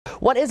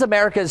What is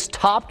America's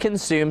top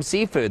consumed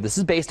seafood? This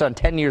is based on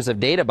 10 years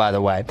of data, by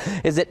the way.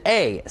 Is it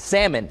A,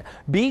 salmon,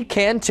 B,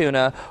 canned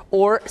tuna,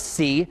 or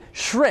C,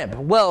 shrimp?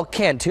 Well,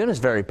 canned tuna is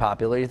very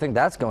popular. You think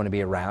that's going to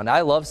be around.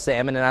 I love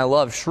salmon and I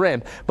love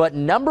shrimp, but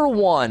number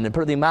one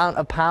for the amount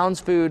of pounds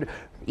food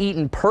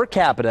eaten per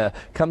capita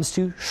comes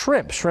to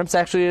shrimp. Shrimp's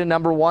actually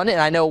number one, and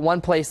I know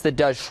one place that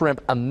does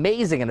shrimp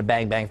amazing in a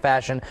bang bang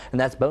fashion,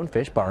 and that's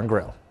Bonefish Bar and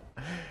Grill.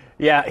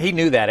 Yeah, he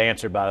knew that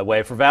answer, by the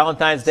way. For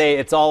Valentine's Day,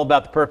 it's all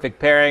about the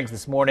perfect pairings.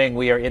 This morning,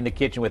 we are in the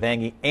kitchen with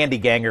Andy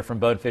Ganger from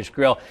Bonefish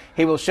Grill.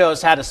 He will show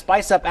us how to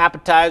spice up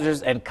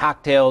appetizers and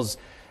cocktails.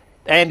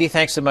 Andy,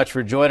 thanks so much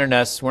for joining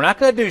us. We're not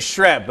going to do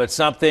shrimp, but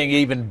something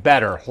even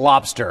better,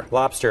 lobster.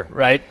 Lobster.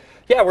 Right?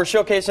 Yeah, we're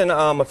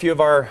showcasing a few of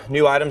our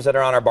new items that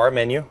are on our bar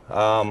menu.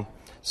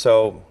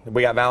 So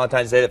we got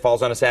Valentine's Day that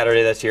falls on a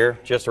Saturday this year.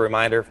 Just a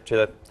reminder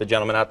to the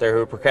gentlemen out there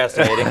who are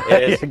procrastinating.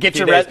 It is get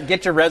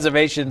your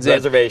reservations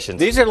in.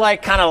 These are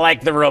kind of like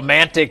the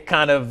romantic,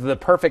 kind of the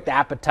perfect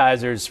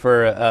appetizers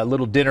for a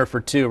little dinner for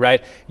two,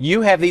 right?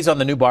 You have these on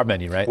the new bar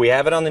menu, right? We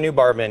have it on the new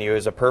bar menu.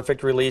 It's a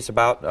perfect release.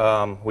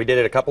 We did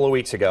it a couple of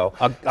weeks ago.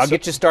 I'll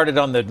get you started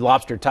on the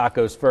lobster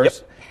tacos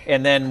first. Yep.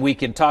 And then we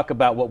can talk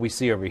about what we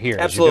see over here.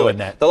 Absolutely. As you're doing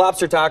that. The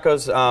lobster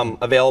tacos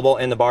available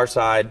in the bar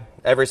side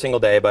every single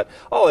day, but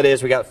all it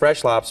is, we got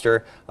fresh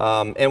lobster,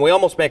 and we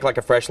almost make like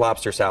a fresh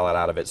lobster salad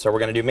out of it. So we're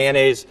going to do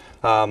mayonnaise,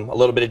 a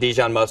little bit of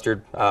Dijon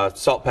mustard,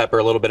 salt, pepper,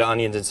 a little bit of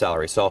onions and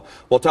celery. So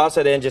we'll toss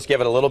it in, just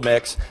give it a little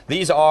mix.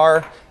 These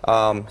are,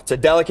 it's a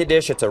delicate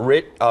dish, it's a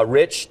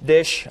rich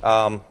dish,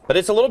 but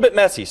it's a little bit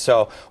messy.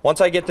 So once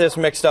I get this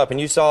mixed up,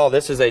 and you saw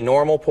this is a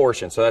normal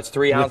portion, so that's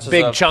 3 ounces with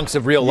big chunks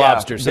of real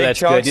lobster, so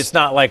that's good. It's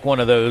not like one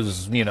of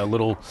those,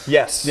 little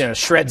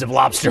shreds of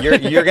lobster.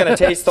 You're going to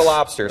taste the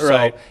lobster. So,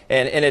 right.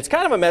 And it's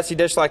kind of a messy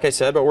dish, like I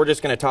said, but we're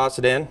just going to toss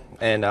it in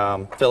and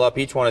fill up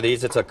each one of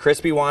these. It's a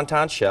crispy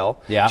wonton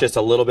shell, just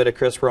a little bit of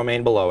crisp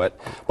romaine below it.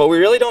 But we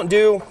really don't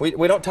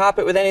we don't top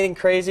it with anything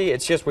crazy.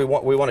 It's just we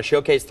want to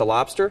showcase the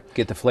lobster,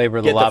 get the flavor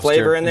of the lobster, the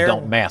flavor in there.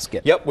 Don't mask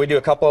it. Yep, we do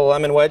a couple of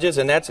lemon wedges,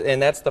 and that's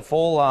the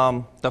full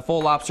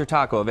lobster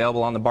taco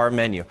available on the bar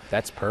menu.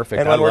 That's perfect.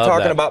 And when we're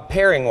talking about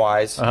pairing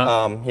wise,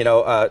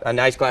 a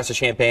nice glass of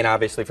champagne,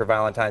 obviously for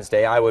Valentine's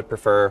Day, I would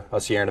prefer a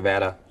Sierra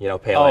Nevada,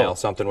 pale ale,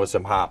 something with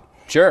some hop.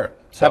 Sure.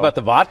 So, how about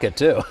the vodka,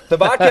 too? The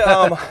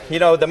vodka,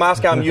 the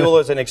Moscow Mule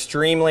is an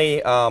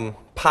extremely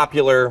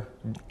popular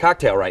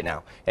cocktail right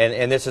now,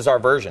 and this is our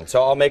version.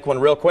 So I'll make one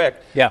real quick.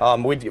 Yeah.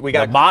 We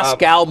got the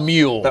Moscow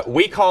Mule.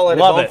 We call it at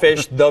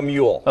Bonefish the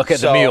Mule. Okay,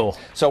 the Mule.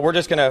 So we're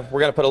going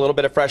to put a little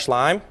bit of fresh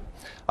lime.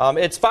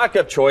 It's vodka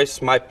of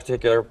choice. My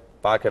particular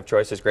vodka of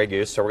choice is Grey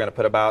Goose, so we're going to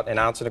put about 1.25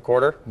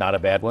 ounces. Not a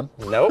bad one.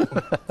 Nope.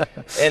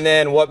 And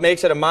then what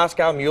makes it a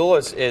Moscow Mule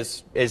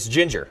is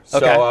ginger.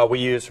 So we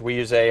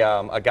use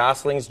a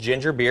Gosling's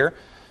ginger beer.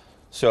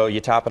 So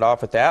you top it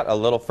off with that, a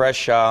little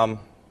fresh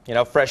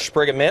fresh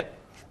sprig of mint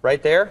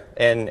right there,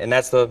 and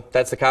that's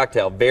the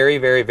cocktail. Very,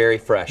 very, very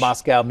fresh.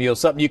 Moscow Mule,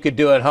 something you could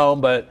do at home,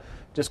 but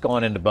just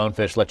going into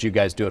Bonefish, let you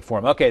guys do it for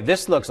them. Okay,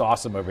 this looks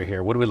awesome over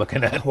here. What are we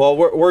looking at? Well,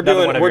 we're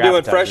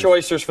doing fresh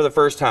oysters for the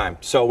first time.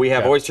 So we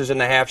have oysters in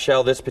the half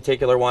shell. This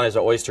particular one is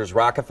an Oysters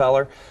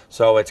Rockefeller.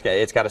 So it's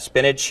got a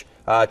spinach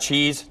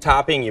cheese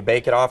topping. You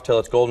bake it off till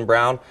it's golden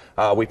brown.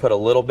 We put a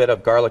little bit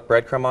of garlic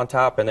breadcrumb on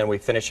top, and then we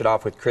finish it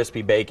off with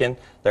crispy bacon.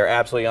 They're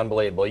absolutely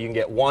unbelievable. You can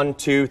get 1,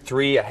 2,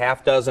 3, a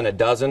half dozen, a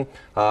dozen.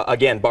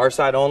 Again, bar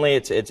side only.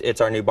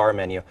 It's our new bar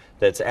menu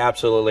that's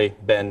absolutely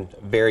been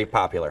very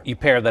popular. You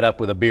pair that up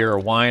with a beer or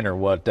wine or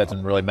what?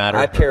 Doesn't really matter.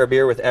 I pair a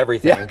beer with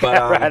everything. Yeah,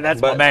 but, that's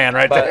my man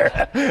right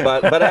there.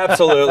 but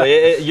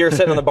absolutely, you're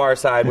sitting on the bar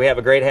side. We have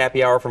a great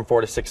happy hour from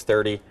 4 to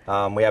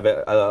 6:30. We have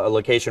a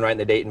location right in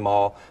the Dayton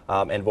Mall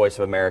and Voice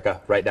of America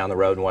right down the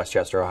road in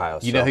Westchester, Ohio.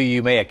 You know who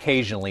you may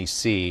occasionally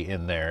see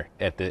in there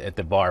at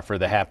the bar for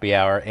the happy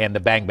hour and the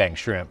Bang Bang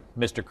Shrimp,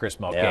 Mr. Chris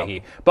Mulcahy. Yeah.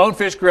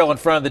 Bonefish Grill in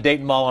front of the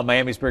Dayton Mall on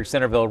Miamisburg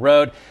Centerville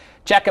Road.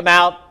 Check them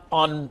out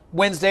on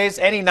Wednesdays,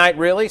 any night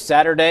really.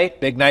 Saturday,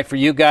 big night for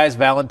you guys,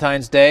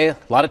 Valentine's Day. A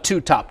lot of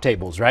two-top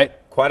tables, right?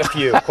 Quite a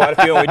few,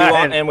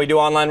 and we do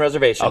online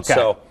reservations. Okay.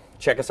 So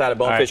check us out at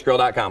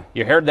bonefishgrill.com.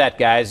 You heard that,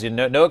 guys.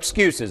 No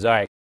excuses. All right.